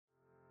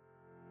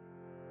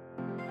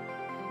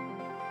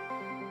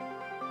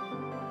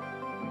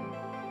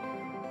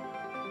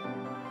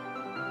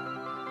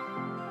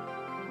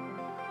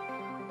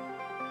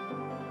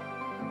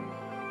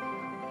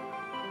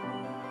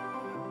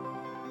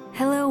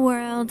Hello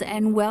world,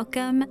 and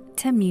welcome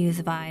to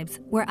Muse Vibes,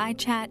 where I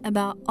chat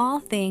about all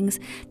things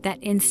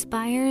that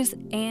inspires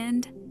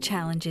and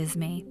challenges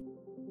me.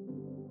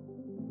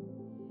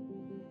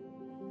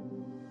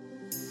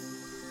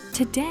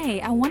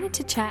 Today, I wanted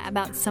to chat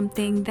about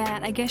something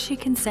that I guess you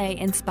can say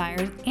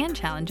inspires and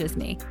challenges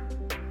me.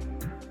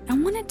 I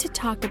wanted to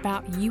talk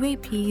about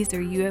UAPs or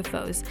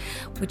UFOs,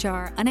 which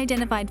are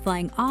unidentified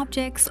flying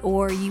objects,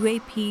 or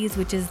UAPs,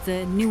 which is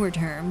the newer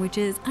term, which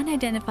is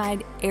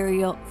unidentified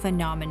aerial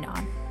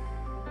phenomenon.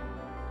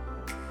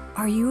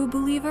 Are you a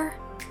believer?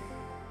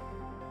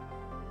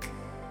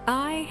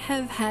 I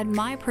have had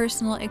my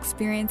personal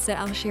experience that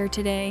I'll share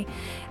today,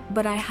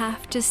 but I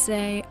have to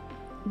say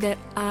that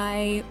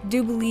I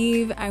do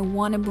believe, I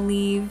want to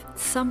believe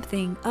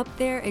something up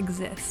there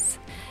exists.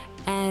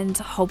 And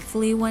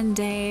hopefully one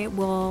day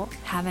we'll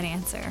have an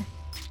answer.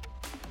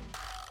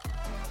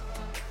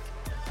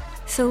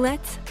 So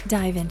let's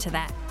dive into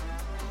that.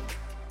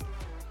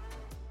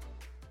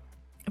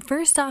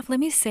 First off, let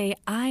me say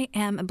I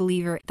am a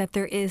believer that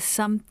there is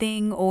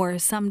something or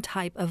some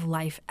type of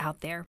life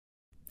out there,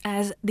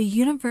 as the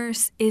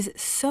universe is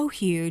so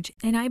huge,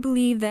 and I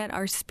believe that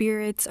our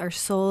spirits, our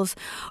souls,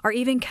 are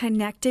even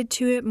connected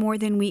to it more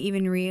than we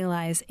even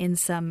realize in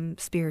some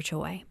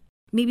spiritual way.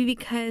 Maybe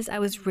because I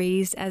was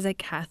raised as a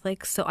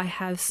Catholic, so I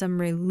have some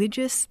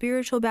religious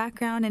spiritual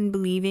background and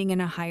believing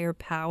in a higher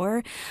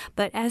power.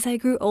 But as I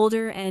grew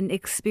older and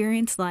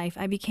experienced life,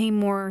 I became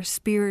more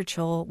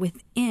spiritual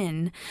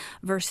within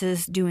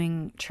versus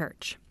doing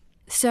church.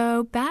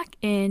 So back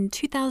in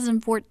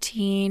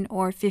 2014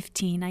 or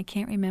 15, I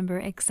can't remember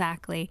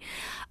exactly,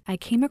 I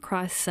came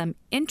across some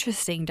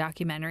interesting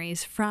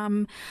documentaries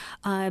from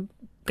a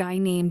guy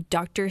named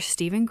Dr.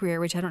 Stephen Greer,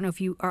 which I don't know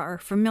if you are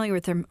familiar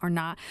with him or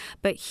not,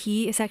 but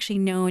he is actually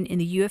known in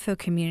the UFO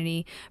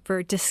community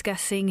for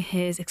discussing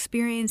his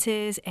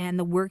experiences and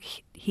the work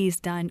he's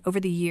done over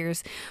the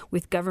years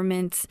with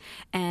governments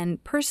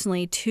and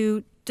personally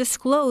to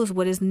disclose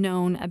what is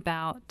known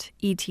about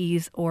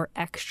ETs or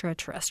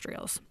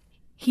extraterrestrials.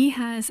 He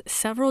has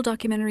several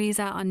documentaries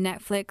out on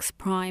Netflix,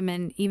 Prime,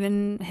 and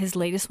even his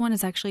latest one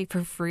is actually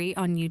for free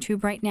on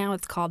YouTube right now.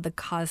 It's called The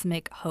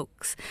Cosmic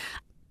Hoax.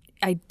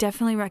 I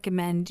definitely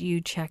recommend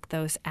you check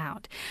those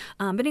out.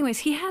 But anyways,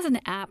 he has an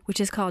app which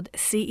is called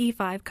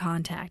CE5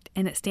 Contact,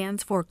 and it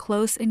stands for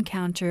Close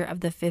Encounter of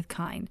the Fifth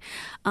Kind.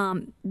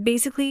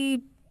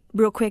 Basically,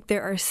 real quick,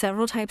 there are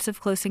several types of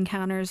close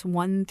encounters,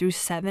 1 through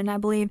 7, I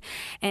believe,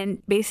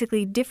 and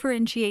basically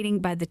differentiating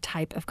by the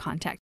type of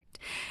contact.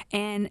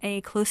 And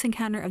a close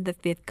encounter of the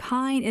fifth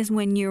kind is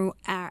when you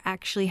are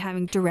actually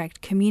having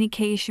direct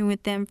communication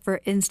with them, for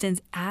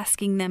instance,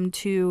 asking them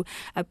to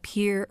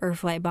appear or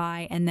fly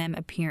by and them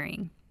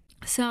appearing.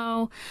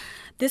 So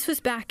this was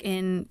back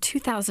in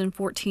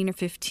 2014 or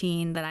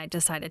 15 that I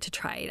decided to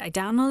try it. I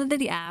downloaded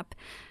the app.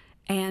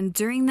 And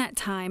during that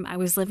time, I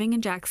was living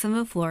in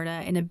Jacksonville,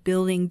 Florida, in a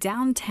building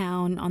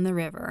downtown on the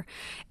river.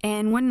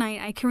 And one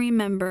night, I can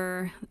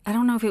remember, I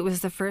don't know if it was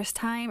the first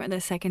time or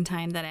the second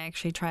time that I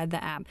actually tried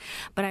the app,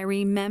 but I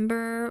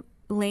remember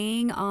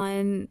laying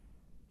on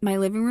my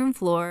living room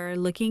floor,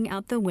 looking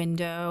out the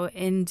window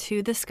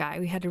into the sky.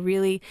 We had a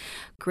really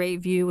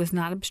great view, was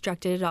not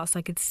obstructed at all, so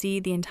I could see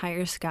the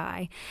entire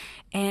sky.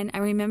 And I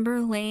remember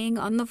laying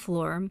on the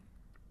floor,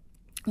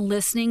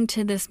 listening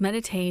to this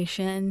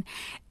meditation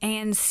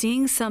and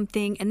seeing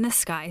something in the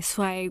sky.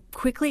 So I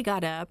quickly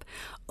got up,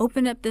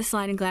 opened up the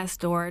sliding glass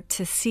door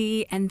to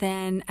see, and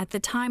then at the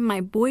time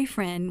my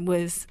boyfriend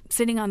was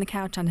sitting on the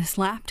couch on his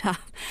laptop.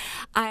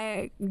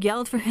 I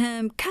yelled for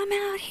him, "Come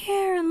out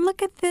here and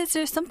look at this.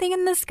 There's something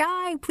in the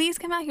sky. Please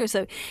come out here."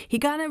 So he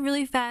got up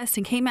really fast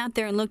and came out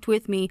there and looked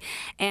with me.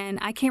 And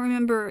I can't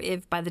remember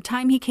if by the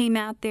time he came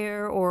out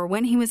there or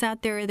when he was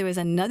out there, there was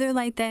another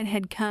light that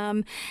had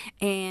come,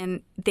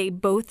 and they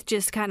both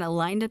just kind of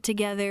lined up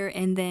together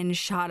and then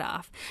shot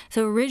off.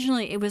 So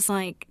originally it was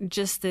like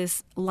just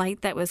this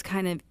light that was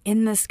kind of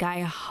in the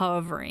sky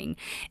hovering,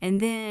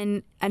 and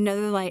then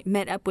another light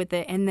met up with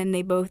it, and then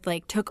they both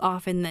like took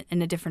off in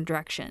a different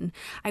direction.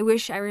 I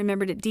wish I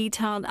remembered it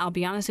detailed. I'll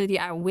be honest with you,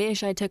 I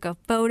wish I took a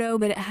photo,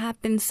 but it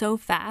happened so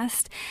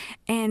fast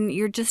and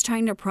you're just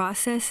trying to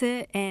process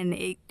it, and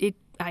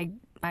I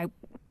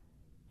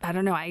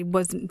don't know, I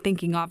wasn't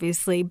thinking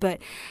obviously,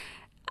 but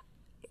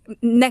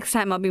next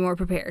time I'll be more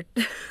prepared.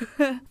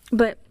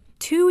 But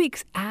 2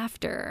 weeks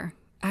after,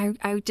 I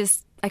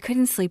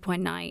couldn't sleep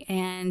one night,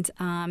 and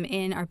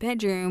in our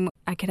bedroom,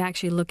 I could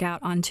actually look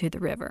out onto the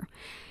river.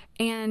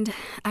 And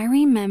I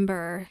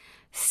remember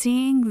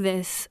seeing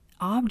this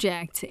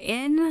object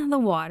in the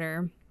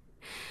water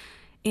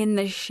in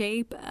the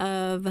shape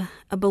of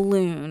a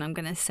balloon, I'm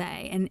going to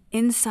say. And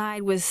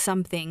inside was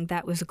something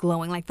that was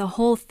glowing, like the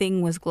whole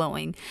thing was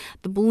glowing.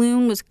 The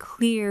balloon was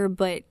clear,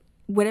 but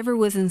whatever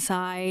was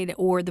inside,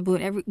 or the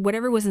balloon,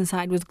 whatever was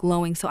inside was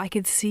glowing, so I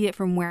could see it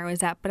from where I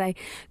was at, but I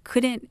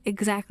couldn't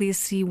exactly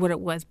see what it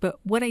was. But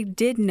what I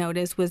did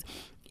notice was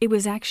it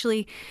was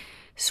actually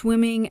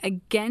swimming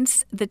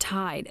against the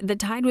tide. The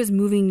tide was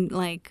moving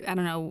like, I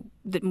don't know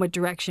what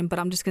direction, but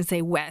I'm just going to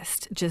say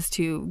west just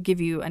to give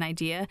you an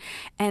idea.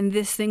 And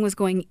this thing was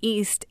going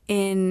east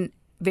in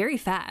very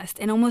fast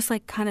and almost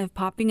like kind of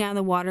popping out of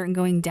the water and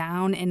going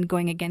down and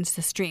going against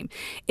the stream.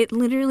 It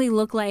literally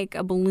looked like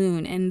a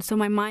balloon. And so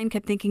my mind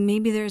kept thinking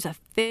maybe there's a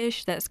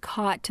fish that's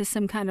caught to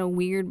some kind of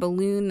weird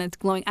balloon that's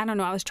glowing. I don't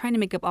know. I was trying to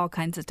make up all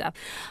kinds of stuff.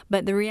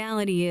 But the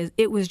reality is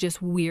it was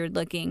just weird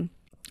looking.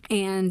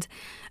 And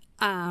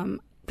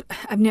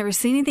I've never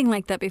seen anything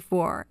like that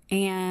before.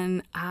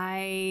 And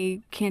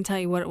I can't tell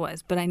you what it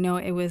was, but I know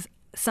it was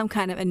some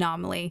kind of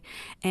anomaly,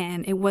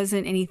 and it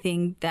wasn't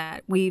anything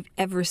that we've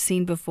ever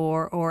seen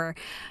before, or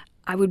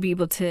I would be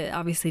able to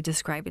obviously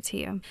describe it to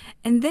you.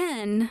 And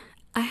then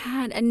I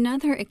had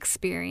another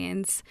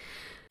experience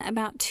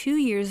about 2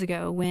 years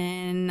ago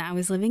when I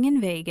was living in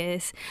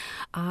Vegas.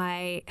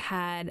 I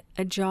had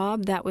a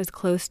job that was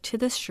close to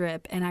the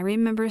Strip, and I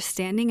remember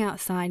standing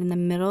outside in the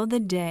middle of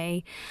the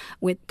day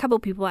with a couple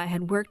people I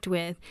had worked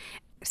with,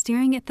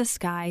 staring at the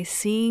sky,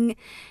 seeing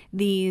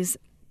these,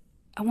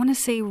 I want to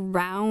say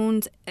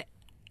balloons,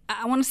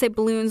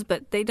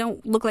 but they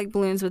don't look like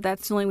balloons, but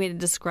that's the only way to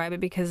describe it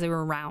because they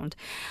were round.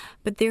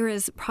 But there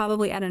is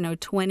probably,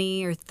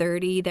 20 or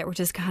 30 that were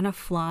just kind of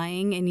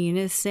flying in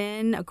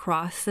unison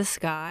across the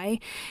sky.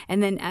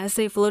 And then as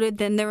they floated,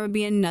 then there would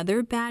be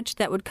another batch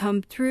that would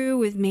come through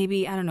with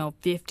maybe,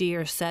 50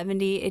 or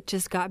 70. It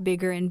just got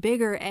bigger and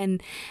bigger,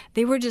 and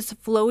they were just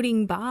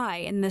floating by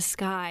in the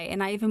sky.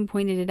 And I even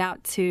pointed it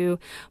out to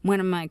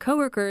one of my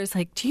coworkers,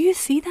 like, do you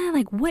see that?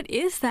 Like, what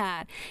is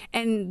that?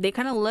 And they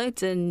kind of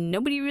looked, and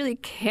nobody really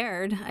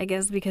cared, I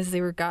guess, because they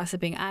were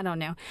gossiping. I don't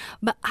know.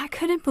 But I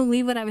couldn't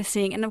believe what I was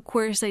seeing. And of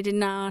course, I did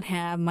not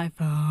have my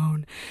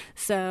phone,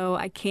 so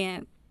I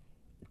can't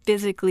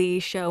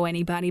physically show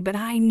anybody, but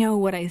I know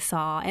what I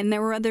saw, and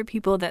there were other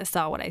people that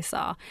saw what I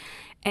saw.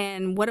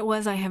 And what it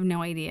was, I have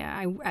no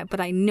idea. But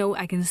I know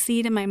I can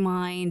see it in my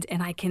mind,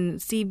 and I can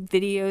see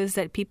videos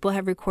that people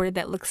have recorded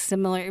that look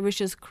similar. It was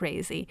just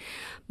crazy.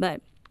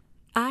 But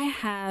I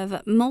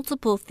have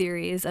multiple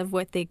theories of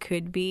what they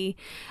could be.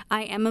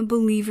 I am a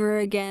believer,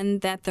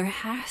 again, that there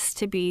has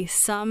to be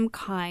some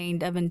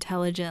kind of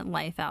intelligent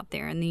life out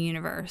there in the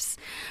universe,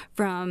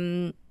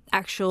 from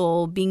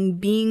actual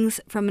beings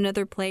from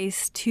another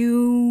place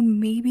to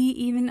maybe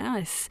even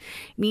us,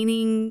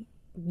 meaning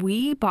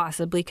we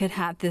possibly could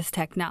have this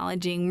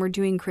technology and we're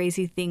doing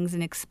crazy things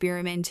and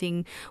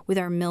experimenting with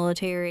our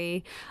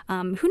military.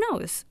 Who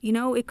knows?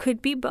 It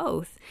could be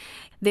both.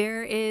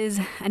 There is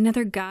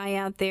another guy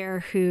out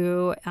there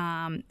who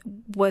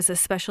was a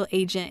special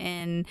agent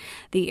in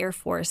the Air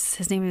Force.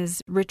 His name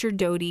is Richard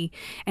Doty,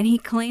 and he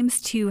claims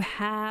to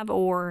have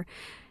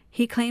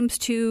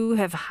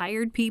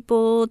hired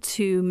people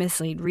to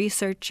mislead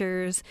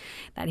researchers,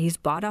 that he's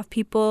bought off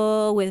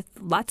people with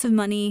lots of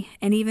money,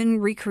 and even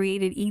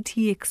recreated ET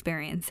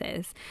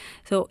experiences.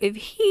 So if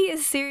he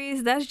is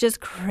serious, that's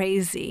just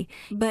crazy.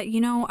 But,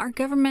 our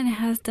government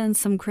has done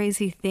some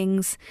crazy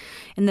things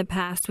in the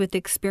past with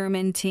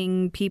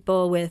experimenting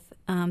people with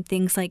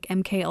things like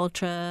MK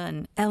Ultra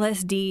and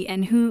LSD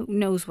and who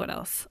knows what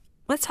else.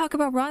 Let's talk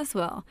about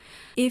Roswell.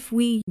 If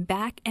we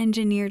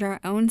back-engineered our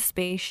own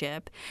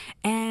spaceship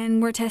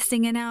and we're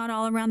testing it out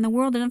all around the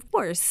world, and of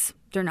course,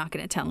 they're not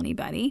going to tell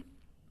anybody.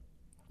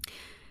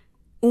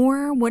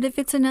 Or what if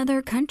it's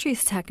another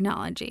country's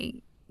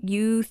technology?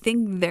 You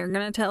think they're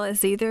going to tell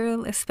us either,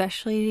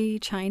 especially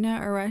China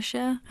or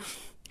Russia?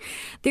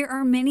 There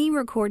are many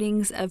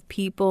recordings of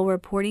people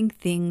reporting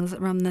things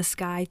from the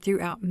sky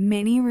throughout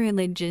many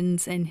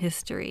religions and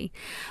history.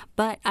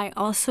 But I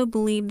also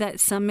believe that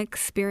some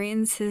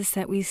experiences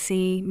that we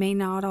see may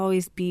not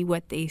always be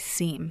what they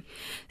seem.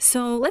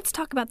 So let's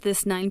talk about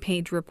this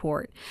 9-page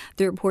report,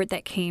 the report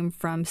that came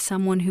from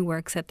someone who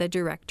works at the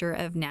Director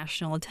of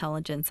National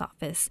Intelligence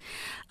Office.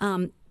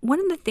 One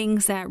of the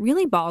things that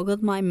really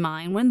boggled my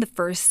mind, one of the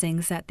first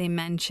things that they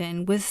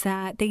mentioned, was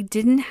that they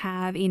didn't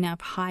have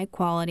enough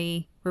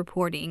high-quality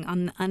reporting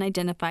on the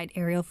unidentified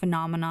aerial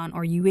phenomenon,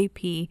 or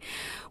UAP,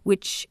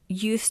 which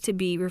used to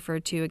be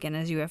referred to again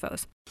as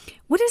UFOs.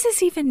 What does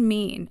this even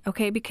mean?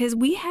 Okay, because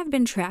we have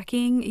been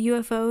tracking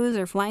UFOs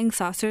or flying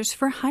saucers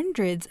for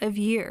hundreds of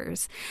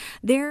years.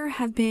 There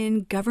have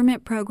been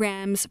government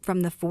programs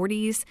from the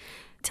 40s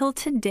till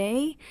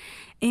today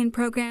in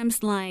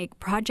programs like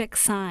Project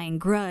Sign,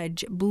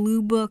 Grudge,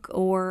 Blue Book,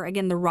 or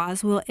again, the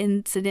Roswell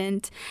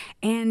incident,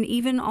 and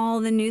even all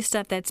the new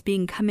stuff that's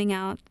been coming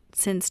out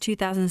since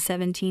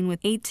 2017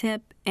 with ATIP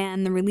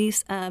and the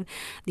release of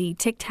the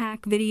Tic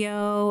Tac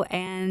video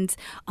and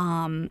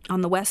on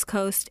the West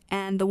Coast,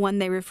 and the one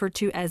they refer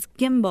to as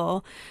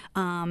Gimbal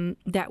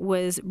that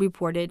was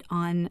reported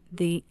on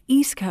the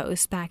East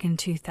Coast back in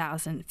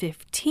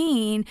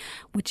 2015,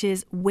 which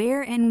is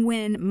where and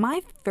when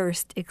my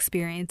first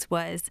experience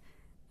was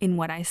in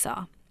what I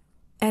saw,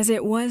 as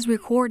it was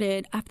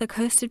recorded off the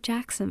coast of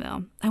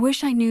Jacksonville. I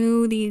wish I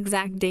knew the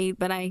exact date,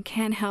 but I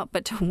can't help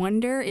but to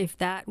wonder if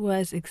that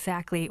was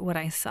exactly what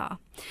I saw.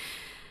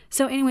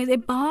 So anyways,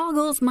 it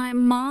boggles my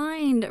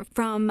mind.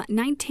 From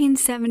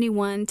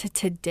 1971 to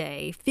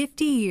today,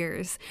 50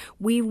 years,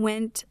 we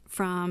went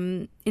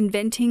from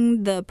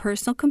inventing the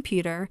personal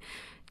computer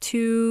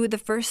to the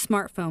first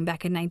smartphone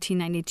back in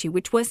 1992,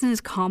 which wasn't as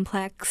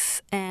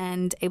complex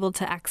and able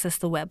to access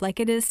the web like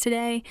it is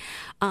today.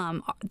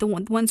 The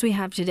ones we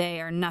have today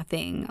are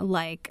nothing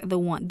like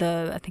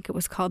I think it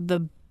was called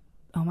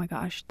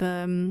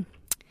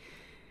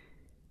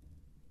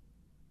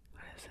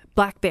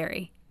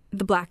BlackBerry.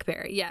 The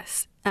BlackBerry,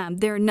 yes.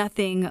 They're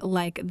nothing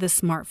like the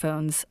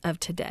smartphones of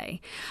today.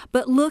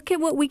 But look at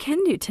what we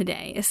can do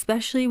today,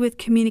 especially with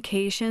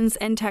communications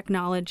and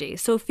technology.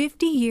 So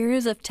 50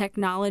 years of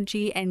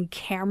technology and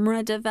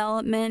camera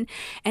development,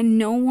 and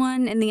no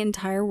one in the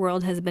entire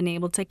world has been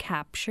able to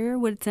capture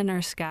what's in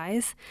our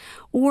skies.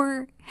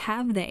 Or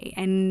have they?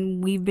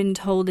 And we've been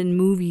told in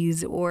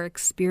movies or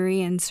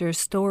experience or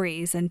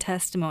stories and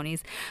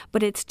testimonies,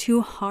 but it's too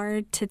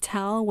hard to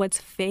tell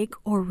what's fake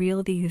or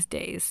real these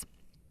days.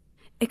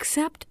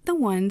 Except the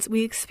ones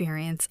we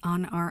experience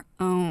on our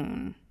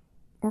own.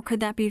 Or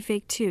could that be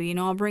fake too?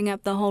 I'll bring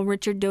up the whole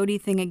Richard Doty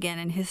thing again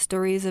and his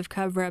stories of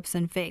cover-ups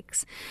and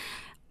fakes.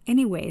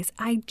 Anyways,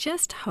 I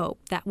just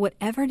hope that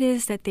whatever it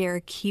is that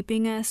they're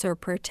keeping us or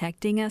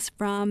protecting us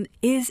from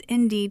is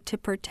indeed to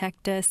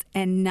protect us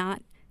and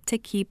not to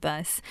keep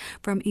us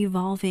from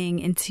evolving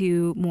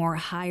into more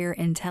higher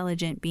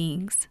intelligent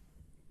beings.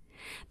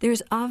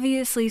 There's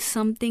obviously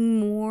something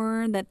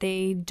more that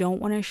they don't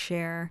want to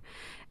share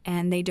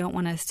and they don't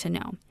want us to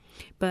know.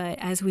 But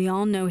as we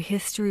all know,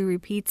 history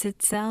repeats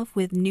itself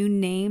with new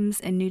names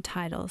and new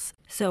titles.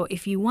 So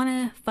if you want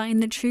to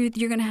find the truth,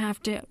 you're going to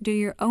have to do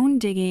your own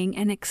digging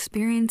and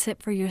experience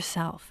it for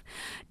yourself.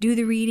 Do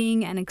the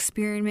reading and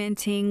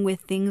experimenting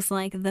with things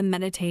like the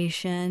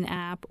meditation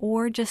app,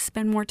 or just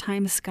spend more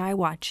time sky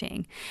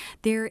watching.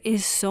 There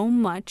is so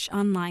much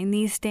online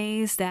these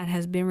days that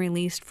has been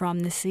released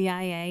from the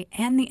CIA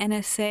and the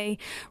NSA,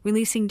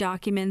 releasing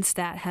documents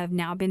that have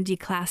now been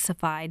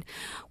declassified,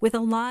 with a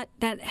lot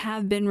that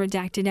have been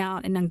redacted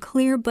out and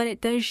unclear, but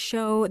it does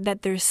show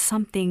that there's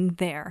something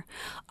there.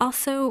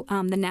 Also,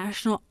 the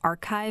National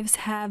Archives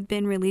have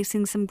been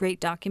releasing some great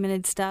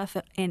documented stuff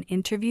and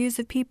interviews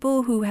of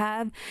people who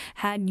have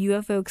had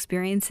UFO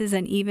experiences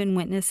and even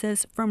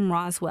witnesses from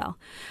Roswell.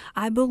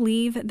 I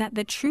believe that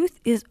the truth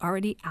is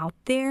already out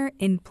there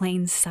in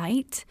plain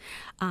sight.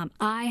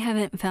 I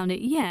haven't found it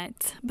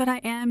yet, but I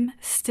am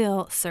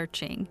still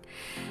searching.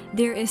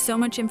 There is so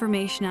much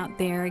information out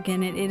there.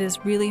 Again, it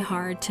is really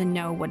hard to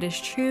know what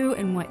is true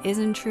and what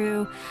isn't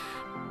true.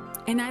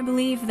 And I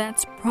believe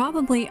that's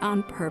probably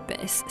on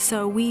purpose.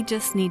 So we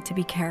just need to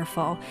be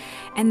careful.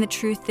 And the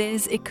truth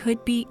is, it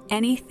could be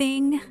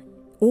anything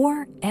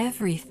or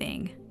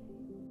everything.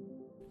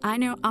 I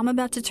know I'm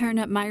about to turn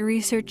up my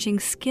researching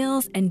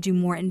skills and do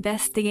more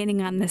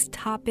investigating on this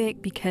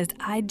topic because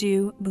I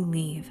do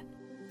believe.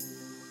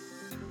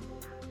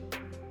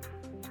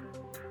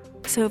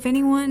 So if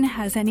anyone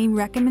has any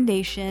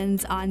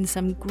recommendations on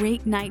some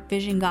great night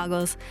vision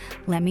goggles,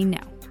 let me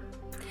know.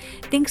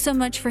 Thanks so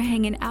much for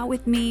hanging out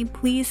with me.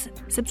 Please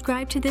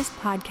subscribe to this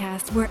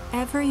podcast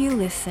wherever you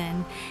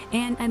listen.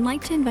 And I'd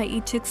like to invite you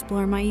to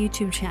explore my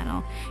YouTube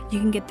channel. You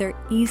can get there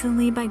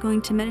easily by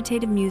going to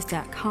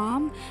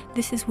meditativemuse.com.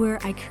 This is where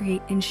I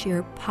create and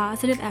share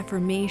positive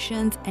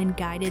affirmations and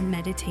guided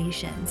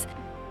meditations.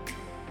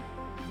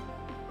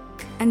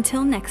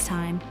 Until next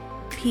time,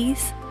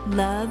 peace,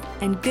 love,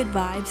 and good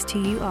vibes to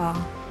you all.